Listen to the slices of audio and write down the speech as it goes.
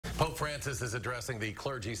Pope Francis is addressing the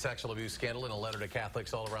clergy sexual abuse scandal in a letter to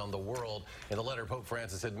Catholics all around the world. In the letter, Pope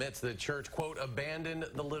Francis admits the church, quote, abandoned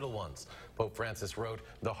the little ones. Pope Francis wrote,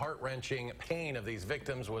 the heart-wrenching pain of these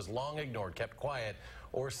victims was long ignored, kept quiet,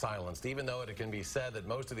 or silenced. Even though it can be said that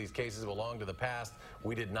most of these cases belong to the past,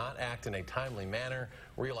 we did not act in a timely manner,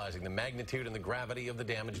 realizing the magnitude and the gravity of the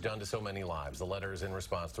damage done to so many lives. The letter is in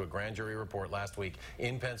response to a grand jury report last week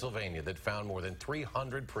in Pennsylvania that found more than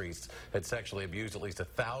 300 priests had sexually abused at least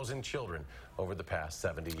 1,000 children over the past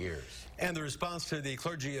 70 years. And the response to the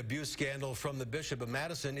clergy abuse scandal from the Bishop of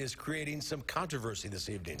Madison is creating some controversy this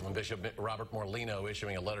evening. Bishop Robert Morlino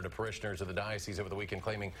issuing a letter to parishioners of the diocese over the weekend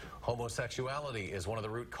claiming homosexuality is one of the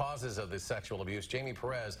root causes of this sexual abuse. Jamie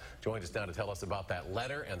Perez joins us now to tell us about that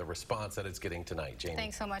letter and the response that it's getting tonight. Jamie.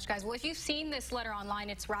 Thanks so much, guys. Well, if you've seen this letter online,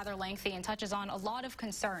 it's rather lengthy and touches on a lot of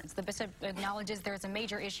concerns. The bishop acknowledges there's a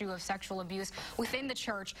major issue of sexual abuse within the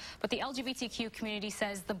church, but the LGBTQ community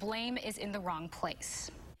says the blame is in the wrong place.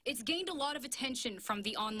 It's gained a lot of attention from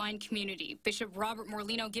the online community. Bishop Robert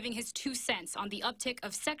Morlino giving his 2 cents on the uptick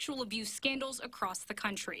of sexual abuse scandals across the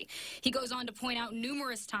country. He goes on to point out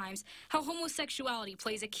numerous times how homosexuality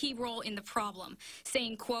plays a key role in the problem,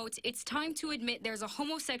 saying, quote, it's time to admit there's a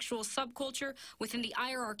homosexual subculture within the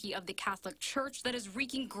hierarchy of the Catholic Church that is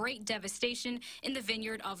wreaking great devastation in the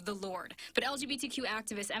vineyard of the Lord. But LGBTQ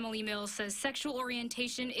activist Emily Mills says sexual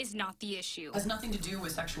orientation is not the issue. It has nothing to do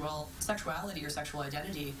with sexuality or sexual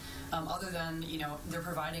identity. Other than, they're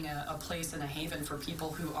providing a place and a haven for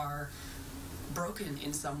people who are broken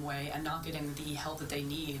in some way and not getting the help that they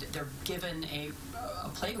need. They're given a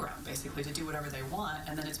playground, basically, to do whatever they want,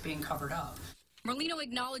 and then it's being covered up. Morlino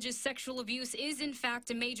acknowledges sexual abuse is, in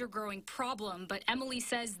fact, a major growing problem, but Emily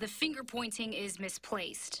says the finger-pointing is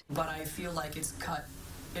misplaced. But I feel like it's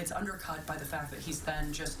undercut by the fact that he's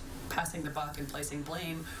then just passing the buck and placing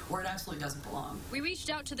blame where it absolutely doesn't belong. We reached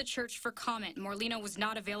out to the church for comment. Morlino was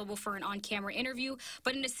not available for an on-camera interview,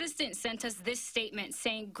 but an assistant sent us this statement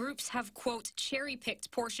saying groups have, quote, cherry-picked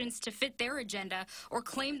portions to fit their agenda or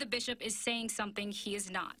claim the bishop is saying something he is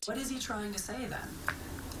not. What is he trying to say then?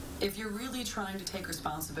 If you're really trying to take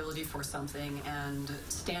responsibility for something and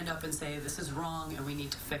stand up and say this is wrong and we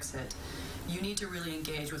need to fix it, you need to really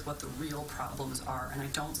engage with what the real problems are, and I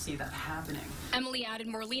don't see that happening. Emily added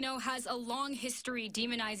Morlino has a long history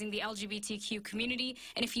demonizing the LGBTQ community,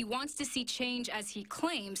 and if he wants to see change as he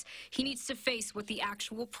claims, he needs to face what the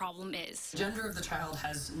actual problem is. Gender of the child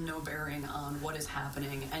has no bearing on what is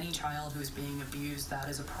happening. Any child who is being abused, that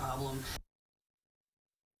is a problem.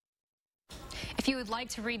 If you would like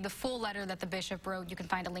to read the full letter that the bishop wrote, you can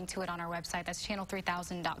find a link to it on our website. That's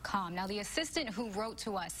channel3000.com. Now, the assistant who wrote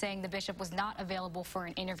to us saying the bishop was not available for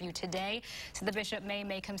an interview today, so the bishop may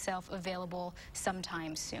make himself available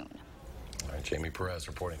sometime soon. All right, Jamie Perez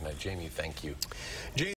reporting tonight. Jamie, thank you.